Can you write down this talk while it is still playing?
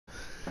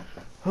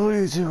Hello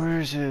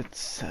YouTubers,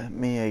 it's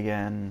me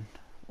again.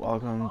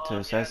 Welcome to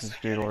Assassin's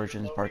Creed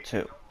Origins Part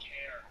 2.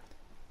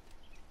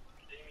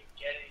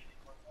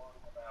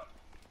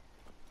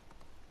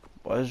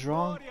 What is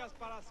wrong?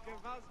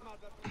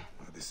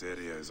 This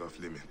area is off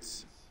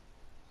limits.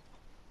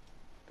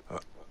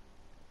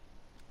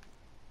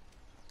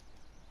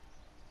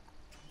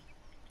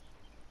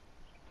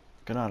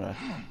 Ganada,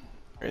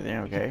 everything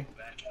okay?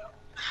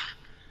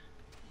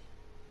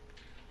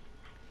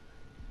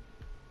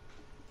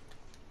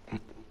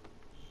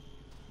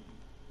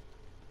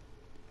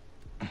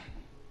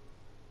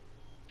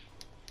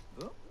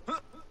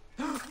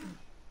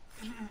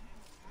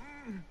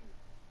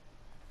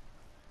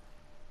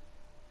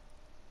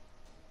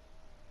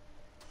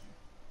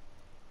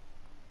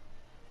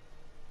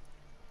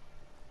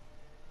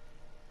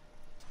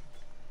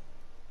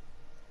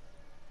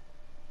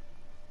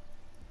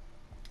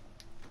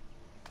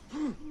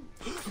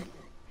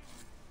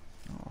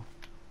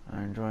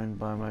 I'm joined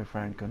by my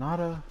friend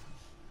Ganada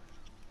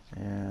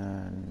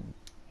and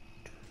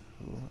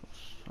who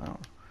else? I don't know.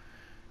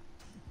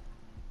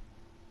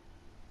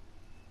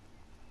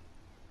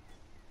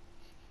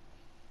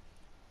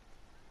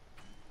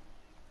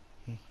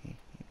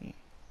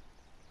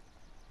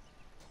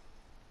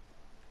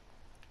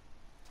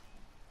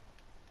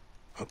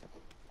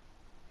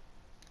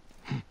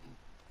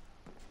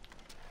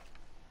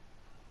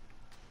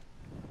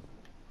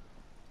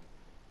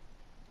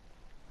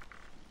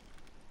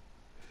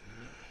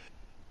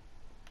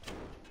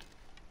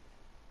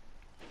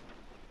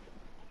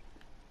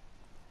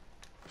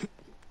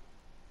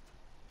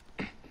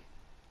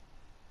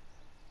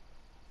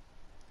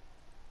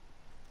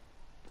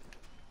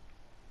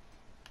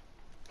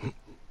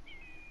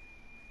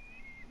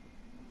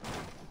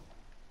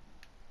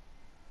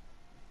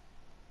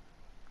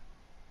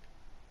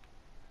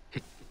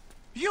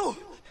 You!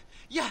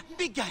 Yeah,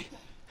 big guy.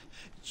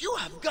 You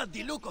have got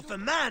the look of a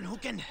man who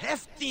can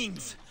heft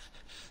things.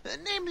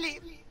 Namely...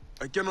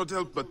 I cannot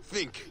help but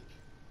think.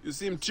 You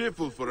seem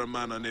cheerful for a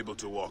man unable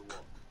to walk.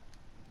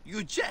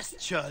 You jest,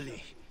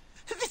 Charlie.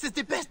 This is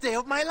the best day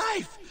of my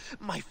life.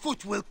 My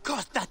foot will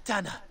cost that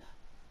Tanner.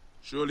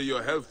 Surely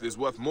your health is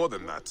worth more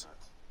than that.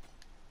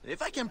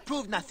 If I can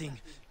prove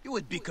nothing, you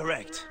would be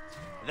correct.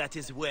 That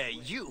is where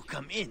you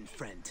come in,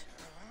 friend.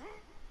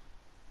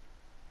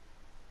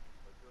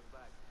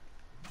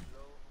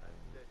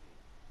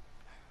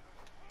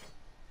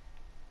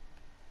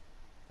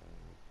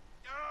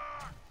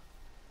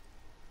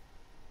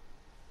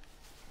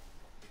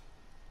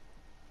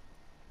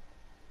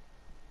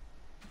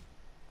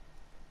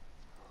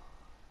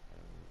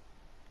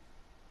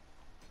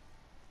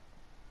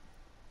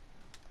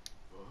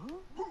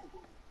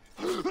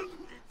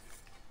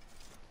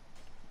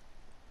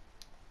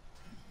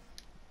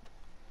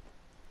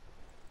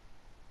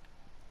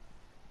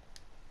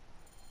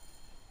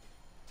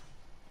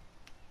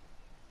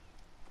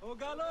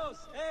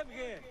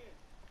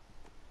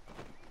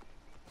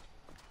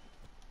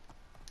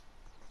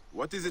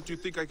 What is it you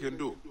think I can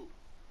do?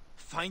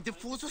 Find the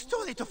fools who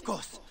stole it, of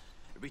course.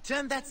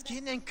 Return that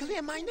skin and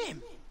clear my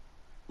name.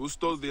 Who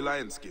stole the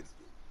lion skin?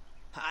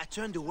 I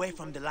turned away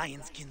from the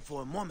lion skin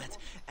for a moment,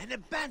 and a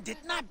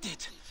bandit nabbed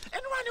it,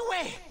 and ran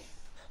away.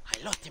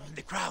 I lost him in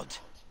the crowd.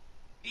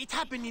 It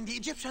happened in the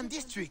Egyptian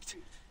district.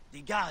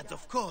 The guards,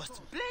 of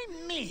course,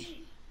 blame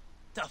me.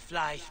 Tough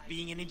life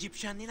being an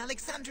Egyptian in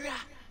Alexandria.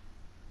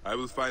 I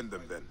will find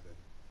them then.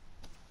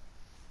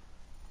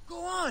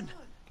 Go on,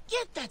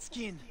 get that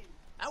skin.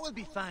 I will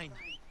be fine.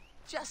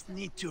 Just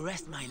need to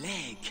rest my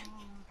leg.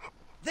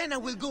 Then I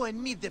will go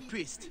and meet the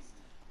priest.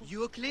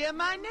 You clear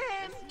my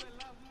name.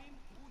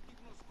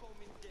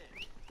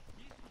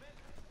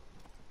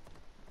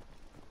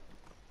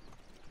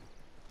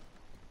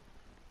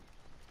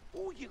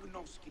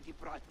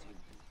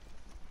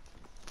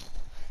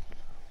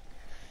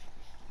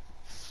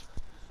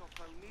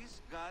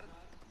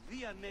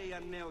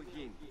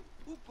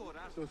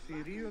 Το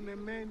θηρίον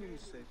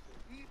εμένυνσε.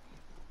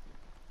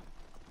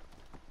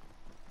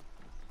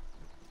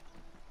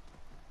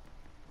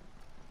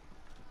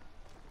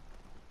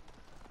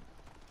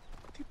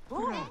 Τι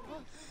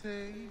πράγμα,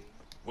 Θεή.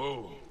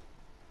 Whoa.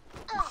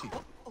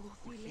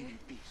 Όχι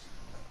λυπής.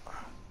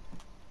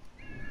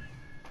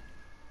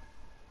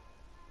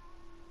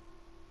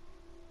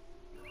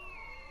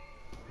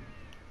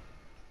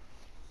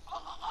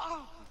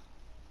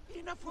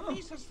 Είναι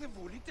αφωνή σας, δεν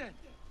βούλετε.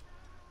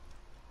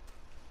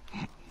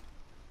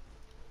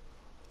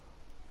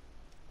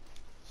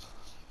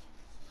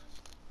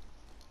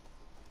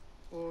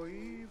 Ο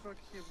ή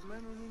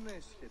βαρχευμένον ουν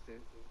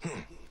έσχεται.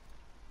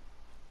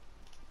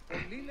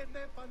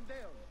 Ολίλετε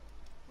παντέον.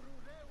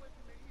 Προυρέου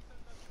επιμελήσαν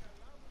τα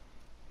σκαλάβου.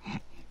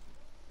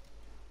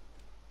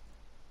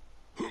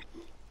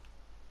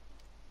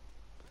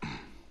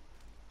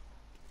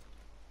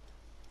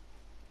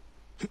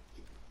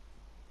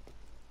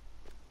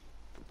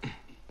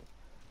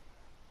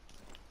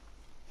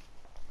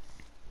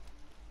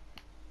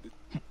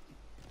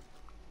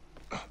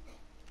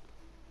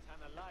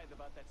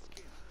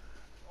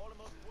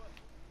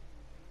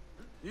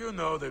 You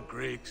know the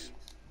Greeks.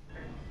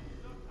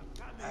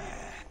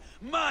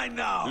 Mine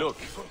now! Look,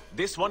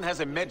 this one has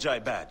a Magi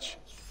badge.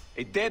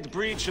 A dead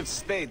breed should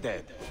stay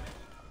dead.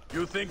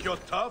 You think you're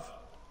tough?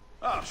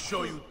 I'll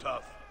show you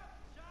tough.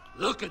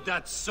 Look at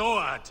that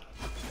sword!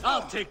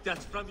 I'll take that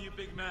from you,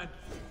 big man.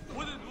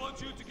 Wouldn't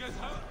want you to get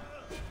hurt.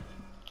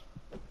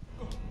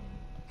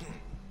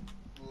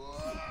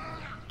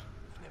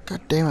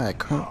 God damn it, I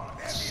couldn't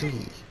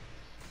see.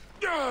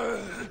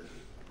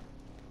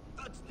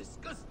 That's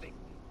disgusting.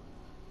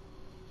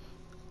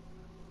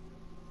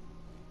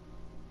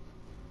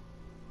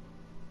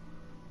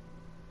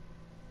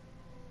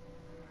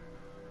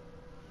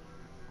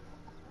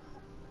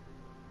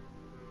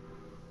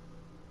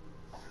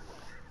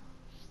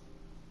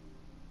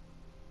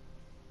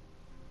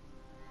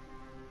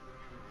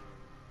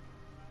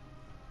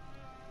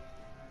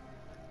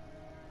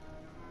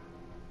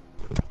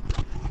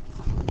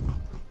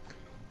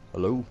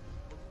 Hello.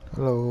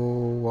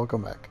 Hello,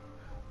 welcome back.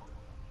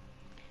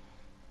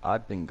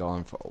 I've been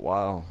gone for a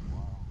while.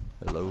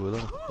 Hello, hello.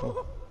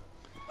 Oh,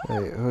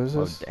 Wait, who is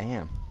this?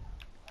 damn.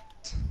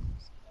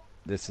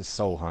 This is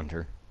Soul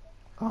Hunter.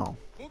 Oh.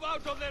 Move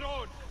out of the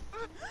road!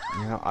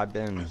 You know, I've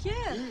been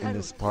in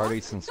this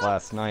party since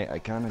last night. I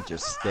kind of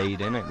just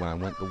stayed in it when I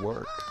went to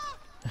work.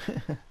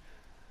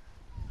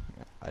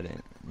 I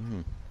didn't.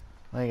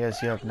 I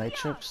guess you have night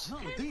shifts?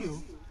 Do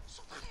you?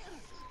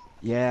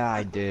 Yeah,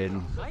 I did.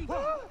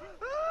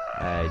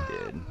 I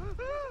did.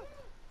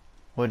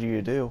 What do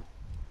you do?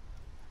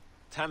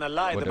 Tana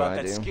lied What do about I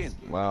that do? skin.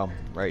 Well,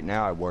 right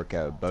now I work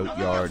at a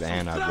boatyard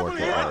and I work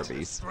at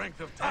Arby's.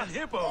 Strength of 10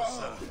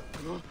 hippos!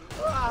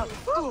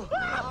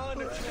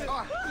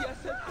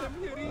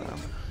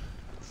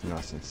 It's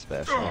nothing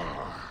special.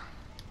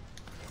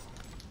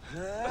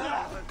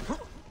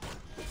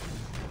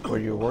 Where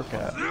do you work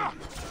at?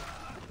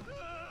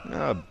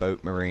 A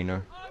boat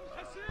marina.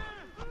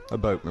 A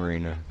boat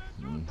marina.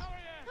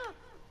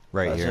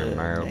 Right That's here a in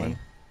Maryland. name.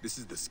 This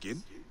is the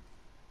skin?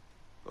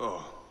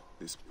 Oh,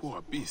 this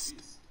poor beast.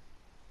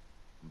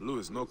 Blue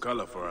is no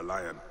color for a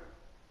lion.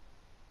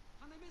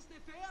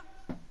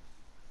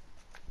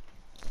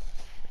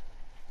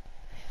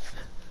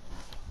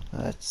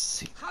 Let's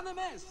see.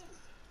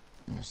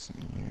 Let's see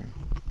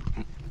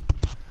here.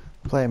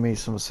 Play me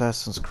some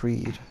Assassin's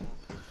Creed.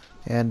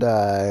 And,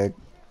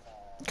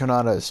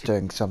 Konata is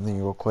doing something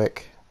real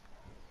quick.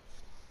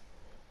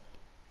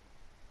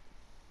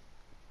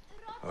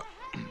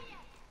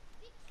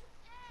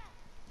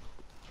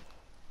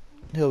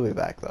 He'll be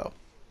back though.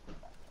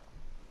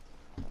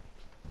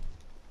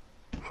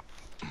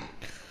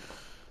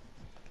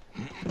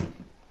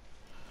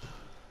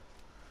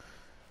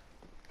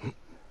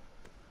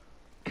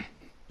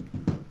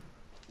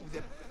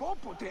 Δεν πω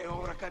ποτέ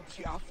ώρα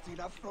κάτι αυτή η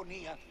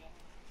αφρονία.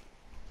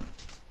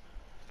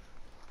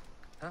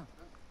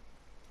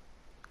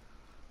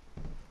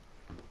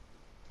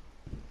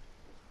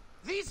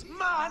 This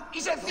man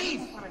is a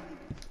thief!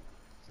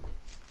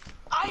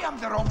 I am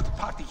the wronged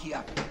party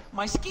here.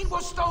 My skin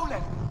was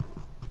stolen.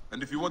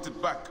 And if you want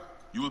it back,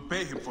 you will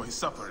pay him for his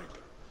suffering.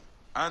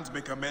 And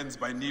make amends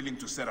by kneeling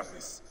to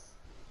Serapis.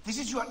 This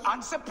is your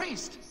answer,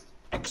 priest?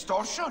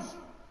 Extortion?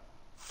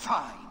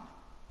 Fine.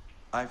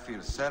 I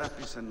fear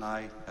Serapis and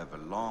I have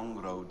a long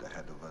road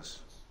ahead of us.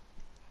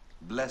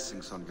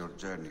 Blessings on your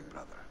journey,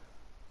 brother.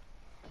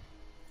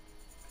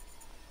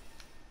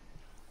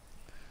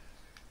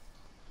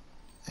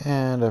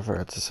 And I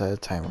forgot to set a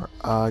timer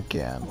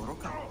again.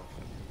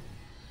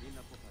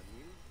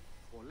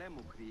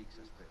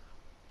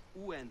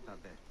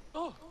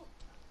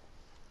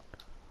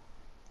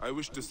 I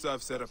wish to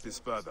serve Serapis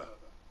further,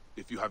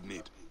 if you have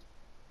need.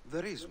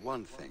 There is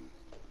one thing.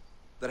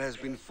 There has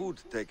been food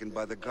taken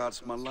by the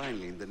gods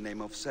malignly in the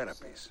name of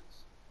Serapis.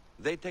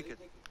 They take it.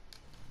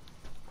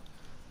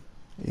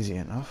 Easy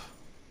enough.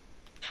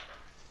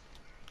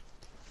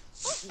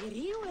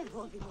 Κυρίου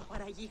εδόδημο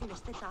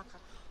παραγίγνεστε τάχα.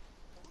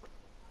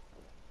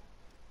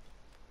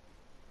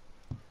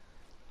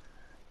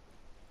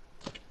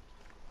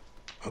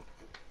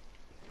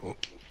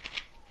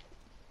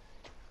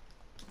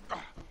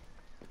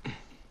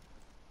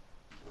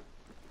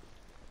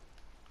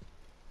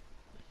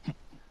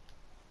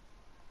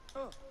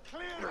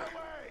 Clear the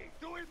way!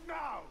 Do it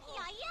now!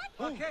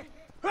 Okay.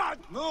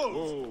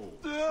 No!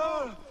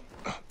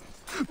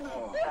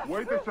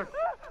 Wait a sec.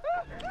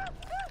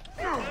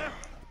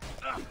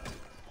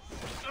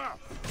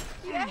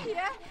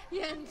 Yeah,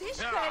 يندش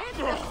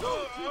فرد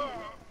رسولتي.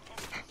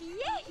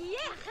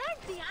 Yeah,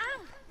 خالتي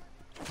عم.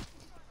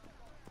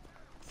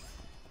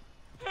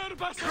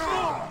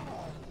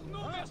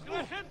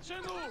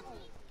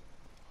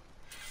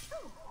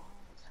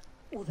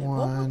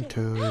 One,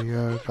 two,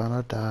 you're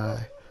gonna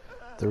die.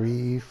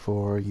 3,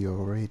 4, you're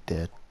already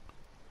dead.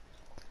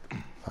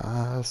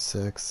 5,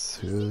 6,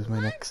 who's my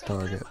next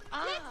target?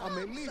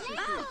 Αμελήσεις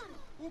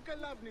Πού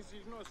καλάβνεις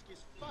οι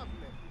γνώσκεις,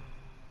 φαύλε.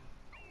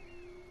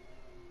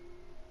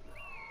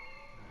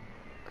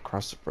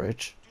 Across the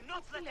bridge?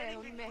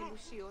 Πλέον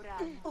μένους η ώρα.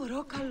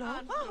 Ωρό καλό.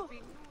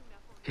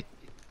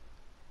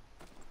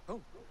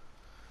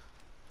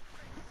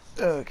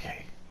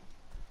 Okay.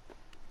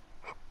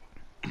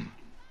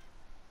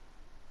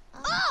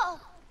 Oh!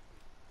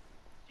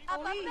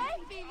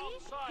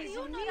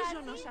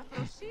 Μίζωνος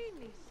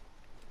αφροσύνης.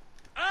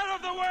 Out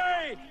of the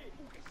way!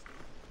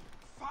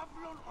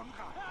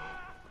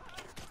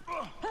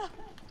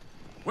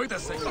 Wait a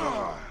second.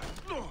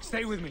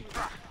 Stay with me.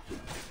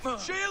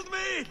 Shield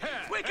me!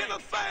 We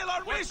cannot fail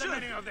our What's the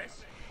mission! meaning of this?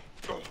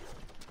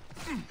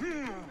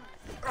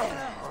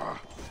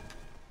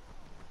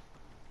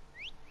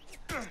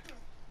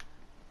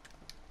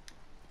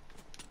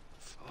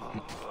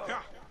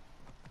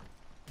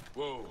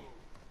 Whoa.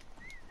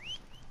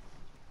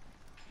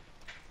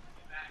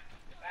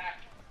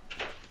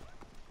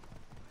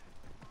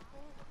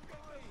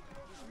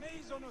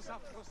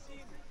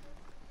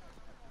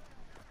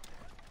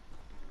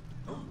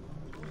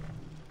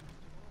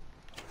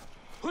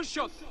 Who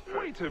shot?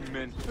 Wait a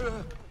minute.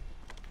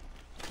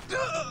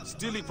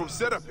 Stealing from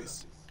Serapis.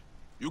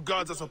 You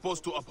guards are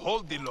supposed to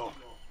uphold the law.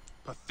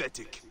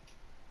 Pathetic.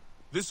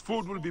 This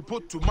food will be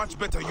put to much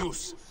better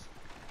use.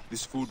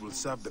 This food will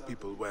serve the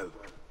people well.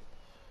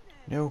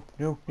 No,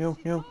 no, no,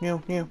 no,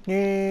 no, no,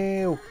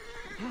 no.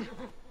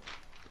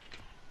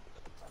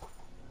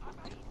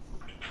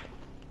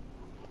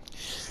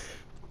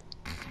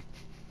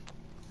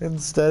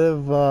 Instead of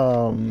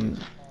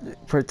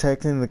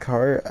protecting the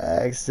cart,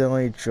 I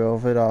accidentally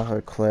drove it off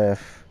a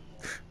cliff.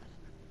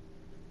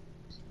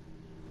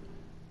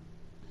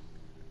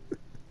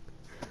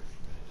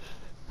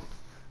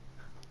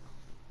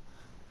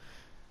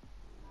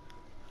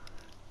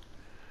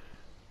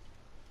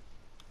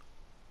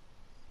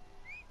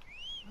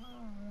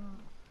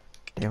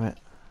 Damn it.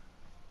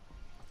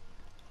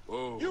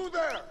 Whoa. You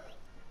there!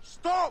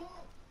 Stop!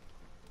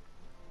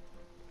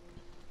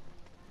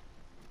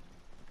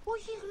 Ο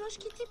γίγνος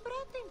και τι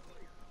πράττει.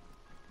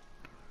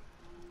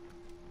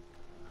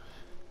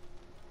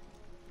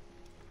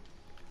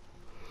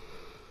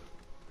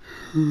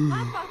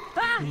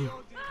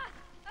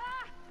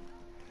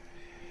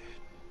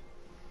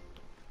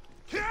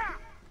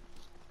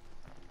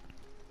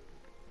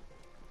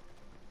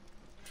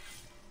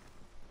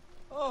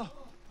 Oh,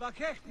 wat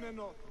hecht me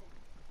nog?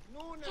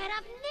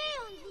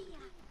 Κεραυνέων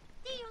δια.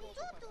 Δίον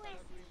τούτου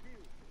έσαι.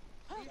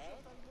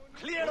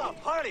 Clear up,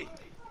 hurry!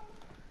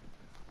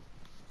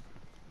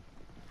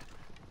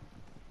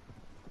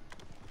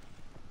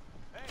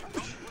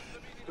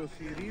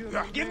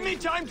 Give me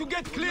time to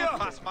get clear!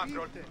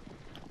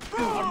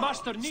 Our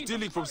master needs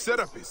Stealing from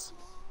Serapis.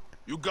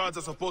 You guards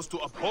are supposed to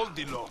uphold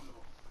the law.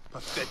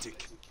 Pathetic.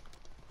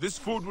 This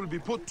food will be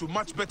put to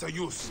much better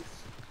use.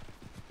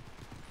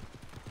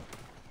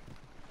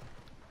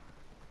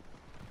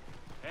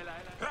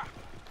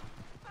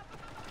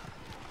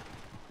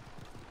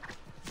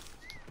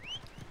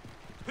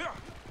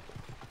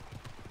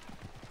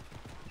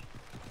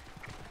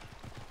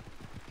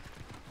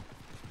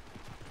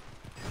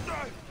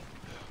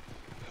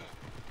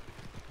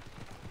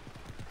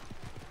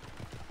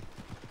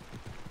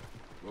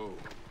 Whoa.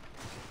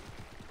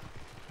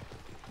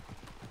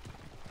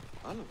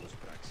 Άνοδος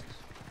πράξης.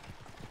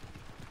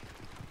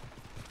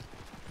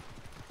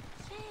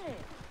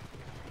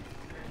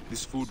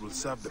 This food will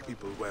serve the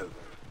people well.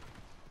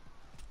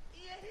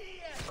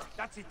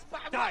 That's it.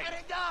 Die.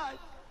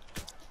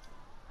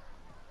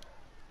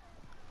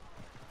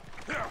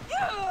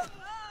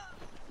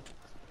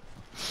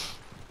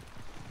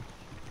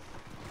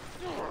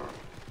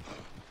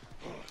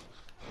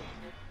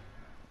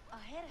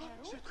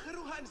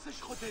 שתחרו האנס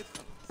שחוטף.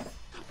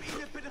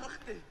 תביאי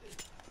לפדרחתי.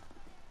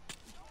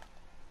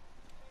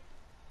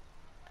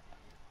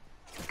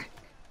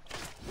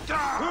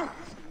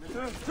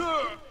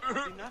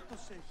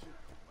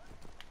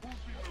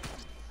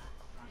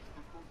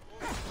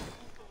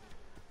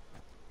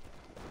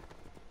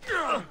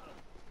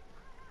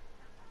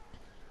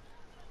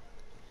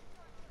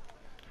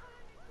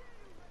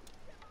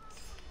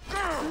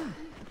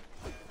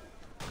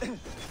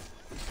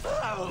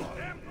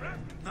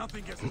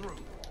 Nothing gets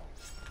through.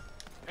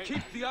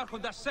 Keep the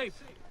Arcondas safe.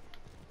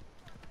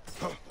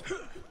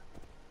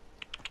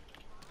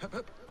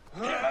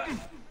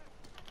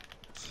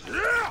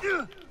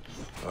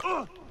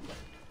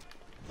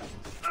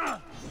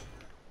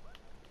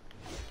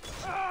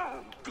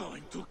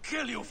 Going to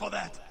kill you for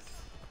that!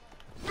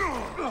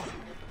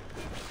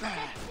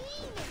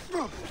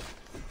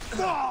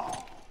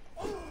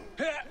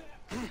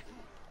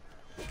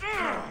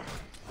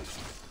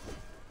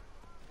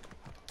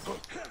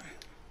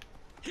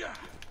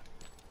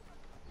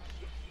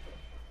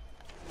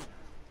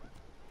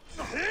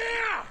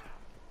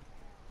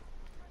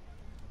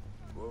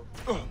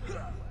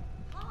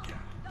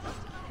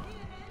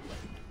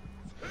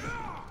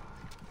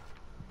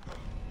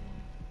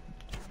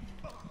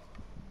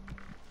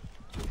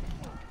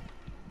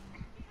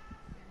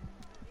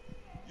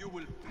 You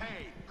will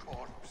pay,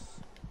 corpse.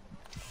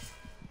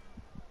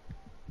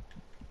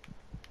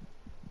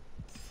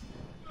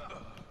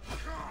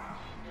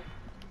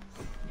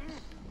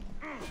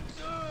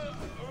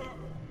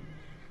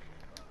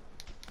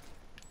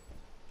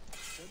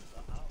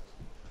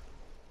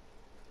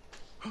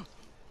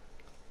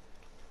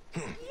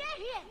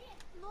 Here.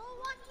 No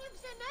one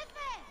gives an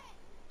effort.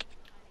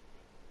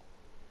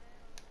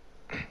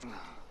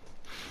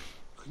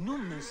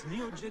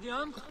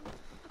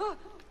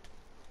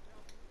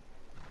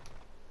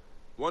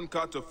 One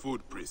cart of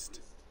food,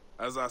 priest,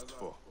 as asked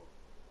for.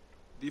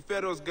 The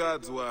Pharaoh's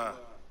guards were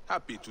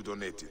happy to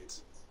donate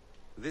it.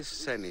 This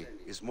Seni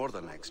is more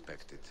than I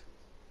expected.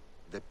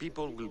 The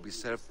people will be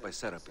served by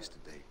Serapis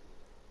today.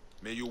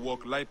 May you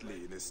walk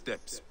lightly in his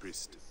steps,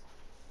 priest.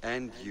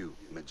 And you,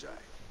 Medjay.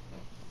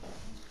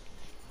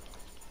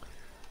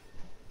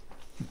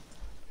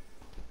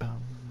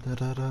 Dum da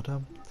da da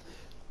dum,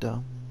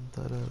 dum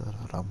da da da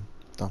da dum,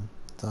 dum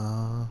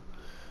da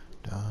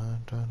da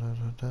da da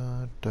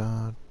da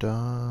da da.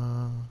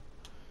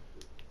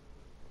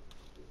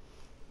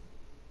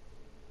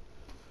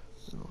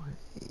 So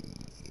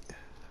hey,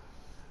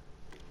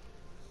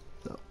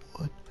 that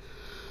one.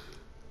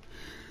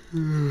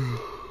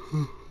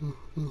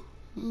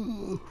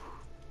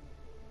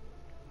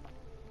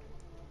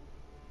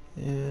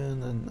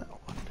 And then that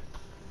one.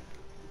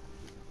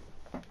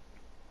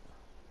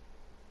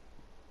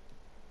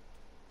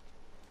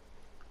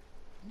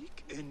 Nick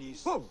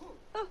Ennis. Now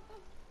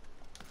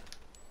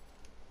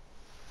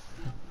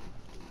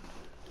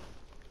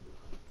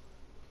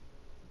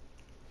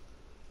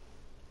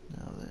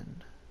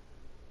then,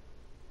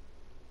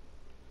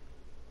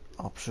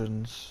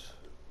 options,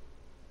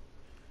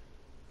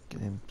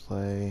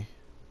 gameplay,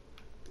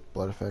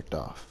 blood effect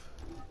off.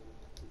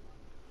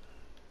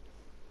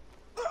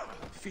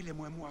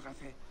 Filez-moi un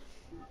café.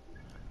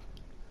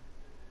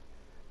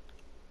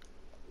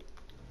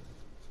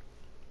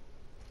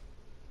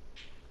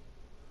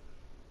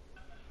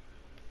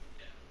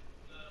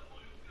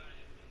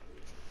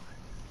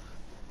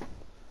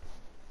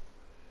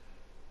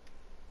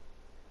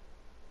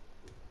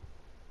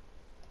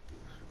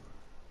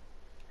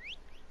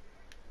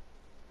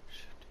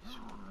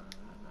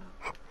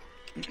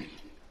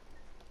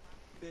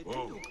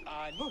 Whoa.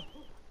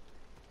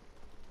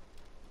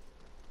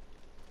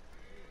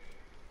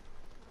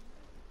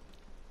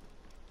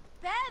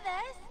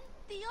 Παιδες,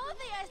 τι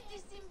όδια στη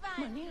συμβάνη.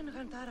 Μανία να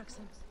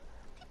γαντάραξαν.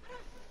 Τι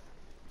πράγμα.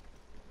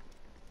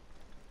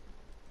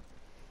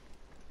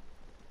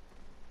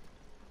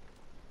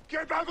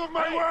 Get out of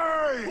my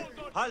way!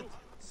 Halt!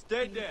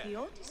 Stay there!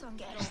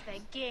 Curse the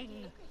king.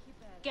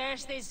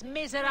 Curse this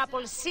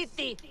miserable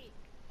city.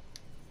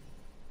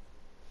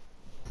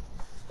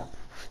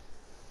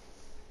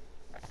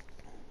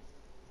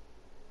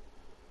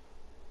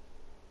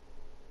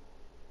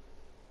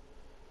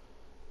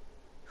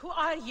 Who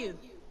are you?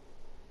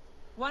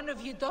 One of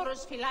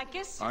Eudoros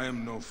Philakis? I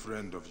am no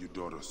friend of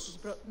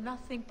Eudoros. Brought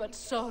nothing but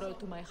sorrow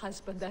to my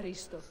husband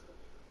Aristo.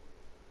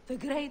 The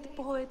great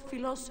poet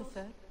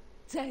philosopher,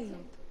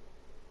 jailed.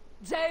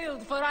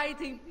 Jailed for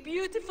writing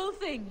beautiful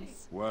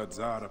things. Words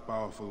are a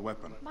powerful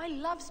weapon. My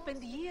love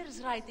spent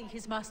years writing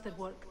his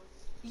masterwork.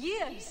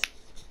 Years!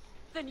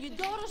 Then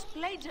Eudoros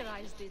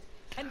plagiarized it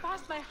and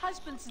passed my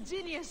husband's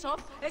genius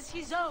off as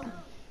his own.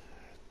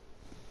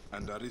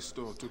 And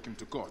Aristo took him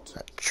to court.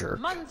 That jerk.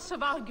 Months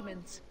of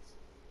arguments.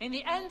 In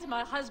the end,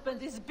 my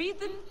husband is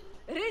beaten,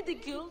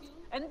 ridiculed,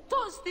 and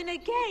tossed in a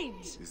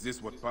cage. Is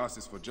this what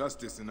passes for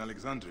justice in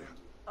Alexandria?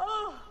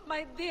 Oh,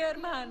 my dear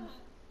man.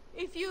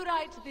 If you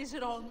right this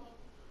wrong,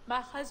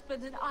 my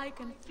husband and I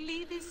can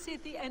flee this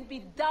city and be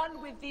done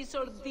with this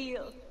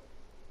ordeal.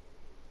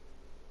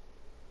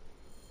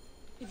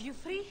 If you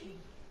free him,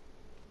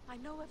 I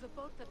know of a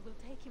boat that will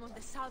take him on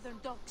the southern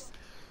docks.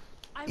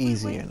 I will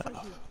Easy wait enough.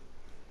 for you.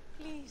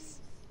 Please,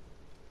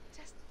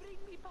 just bring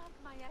me back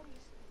my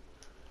Aristo.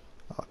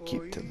 I'll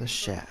keep to the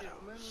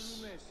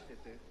shadows.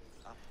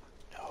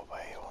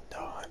 Nobody will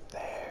know I'm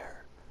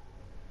there.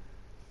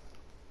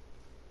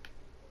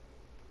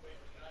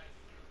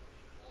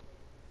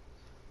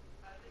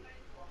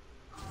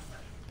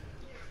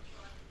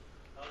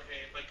 Okay,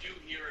 if I do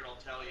hear it,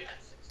 I'll tell you.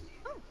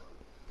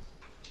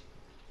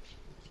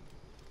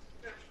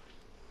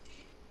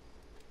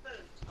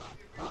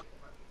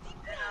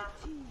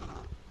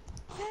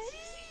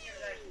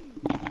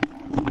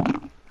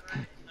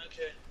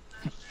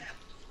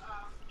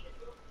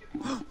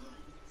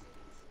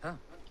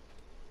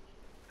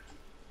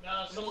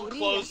 No,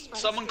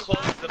 someone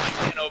closed them, I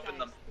can't open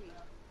them.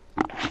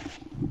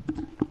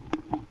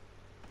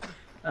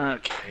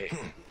 Okay.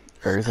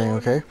 Everything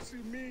okay?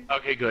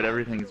 Okay, good.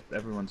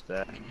 Everyone's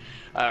back.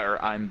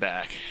 Or I'm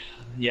back.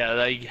 Yeah,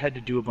 I had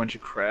to do a bunch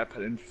of crap. I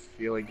didn't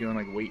feel like doing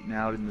like waiting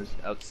out in this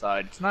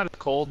outside. It's not as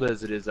cold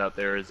as it is out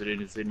there as it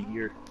is in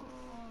here.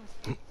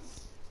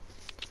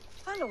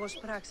 Άλογος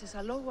πράξεις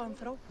αλόγου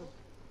ανθρώπου.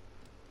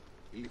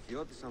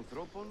 Ηλικιώτης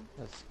ανθρώπων.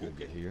 That's good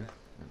to hear.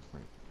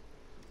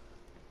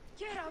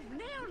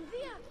 Κεραυναίων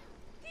δια.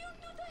 Τι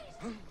τούτο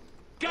είσαι.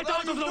 Get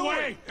out of the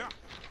way!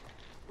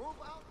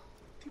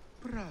 Τι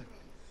πράγμα.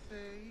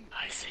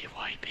 I see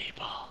white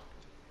people.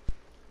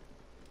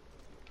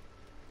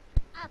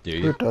 Do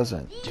you? Who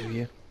doesn't? Do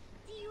you?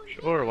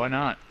 Sure, why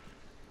not?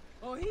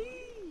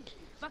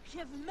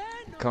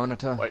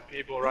 Konata? White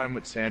people rhyme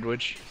with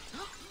sandwich.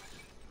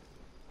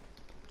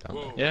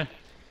 Okay. Yeah.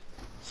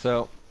 So,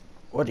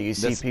 What do you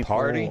see this people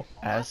party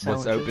as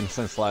was sandwiches? open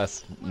since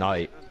last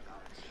night.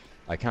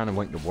 I kind of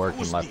went to work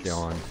and left it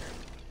on.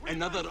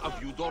 Another of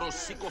Eudoros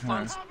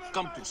sycophants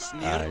come to I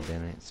sneer?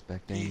 didn't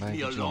expect Leave anybody me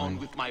to alone join.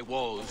 with my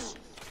woes.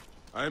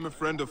 I am a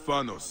friend of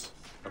Phanos,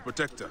 a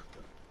protector.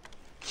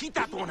 Hit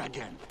that one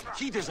again.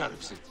 He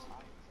deserves it.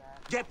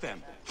 Get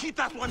them. Hit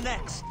that one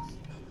next.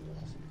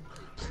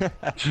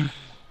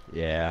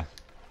 Yeah.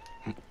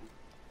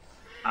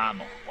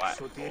 I'm a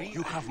what?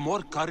 You have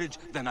more courage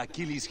than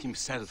Achilles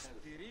himself.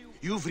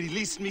 You've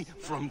released me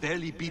from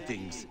daily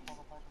beatings.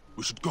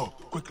 We should go,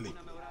 quickly.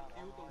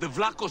 The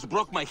Vlachos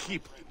broke my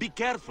hip. Be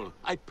careful,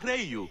 I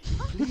pray you.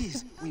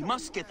 Please, we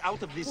must get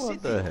out of this city.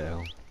 What the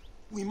hell?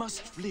 We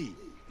must flee.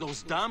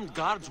 Those damned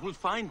guards will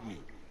find me.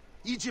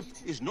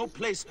 Egypt is no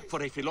place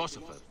for a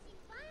philosopher.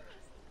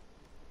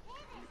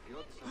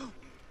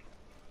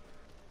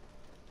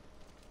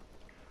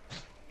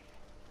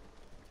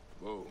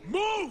 Whoa.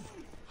 Move!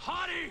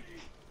 Hurry!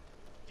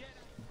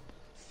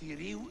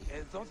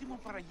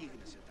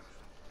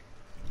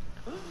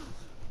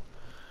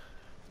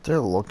 They're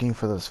looking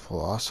for this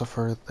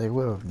philosopher. They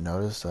would have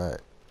noticed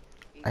that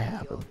I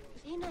have him.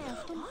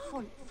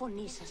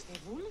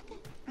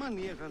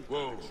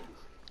 Whoa.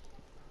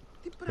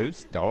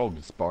 Whose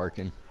dog's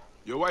barking?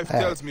 Your wife Hey,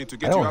 tells me to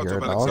get I you don't out hear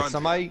of a dog.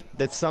 Alexandria.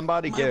 Did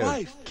somebody My get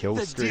wife, kill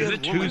the streak? dear Is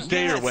it woman.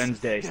 Tuesday or Yes,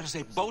 Wednesday? There's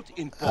a boat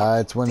in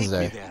port. It's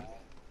Wednesday. Take me there.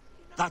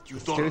 That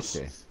Eudoros.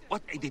 Tuesday.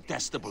 What a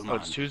detestable man. Oh,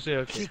 it's Tuesday?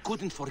 Okay. He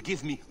couldn't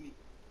forgive me.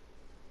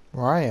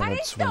 Where I am,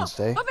 it's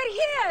Wednesday. Over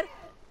here!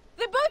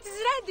 The boat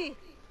is ready!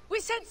 We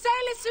set sail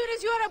as soon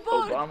as you are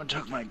aboard! Obama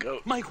took my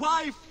goat. My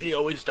wife! He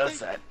always does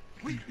that.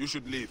 You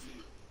should leave.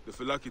 The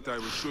Phylakitai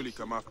will surely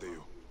come after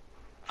you.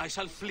 I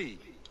shall flee.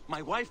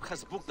 My wife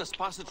has booked us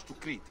passage to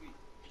Crete.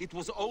 It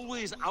was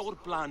always our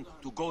plan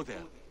to go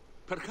there.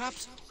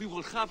 Perhaps we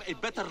will have a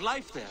better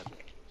life there.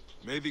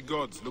 May the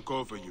gods look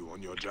over you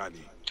on your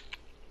journey.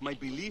 My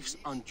beliefs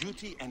on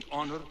duty and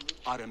honor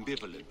are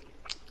ambivalent.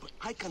 But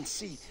I can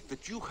see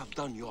that you have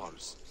done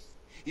yours.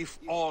 If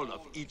all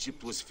of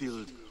Egypt was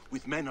filled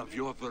with men of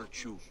your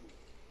virtue,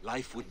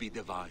 life would be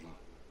divine.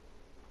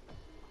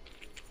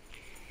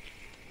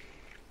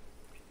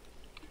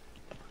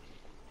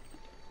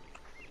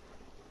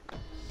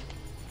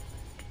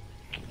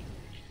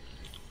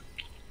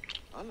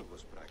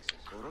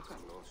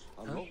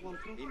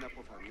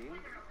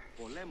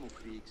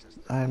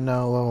 I'm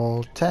now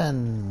level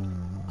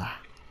 10.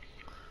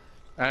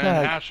 And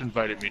Yeah. Ash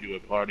invited me to a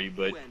party,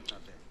 but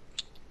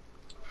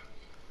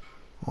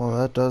Well,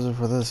 that does it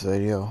for this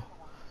video.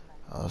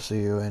 I'll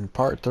see you in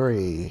part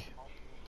 3.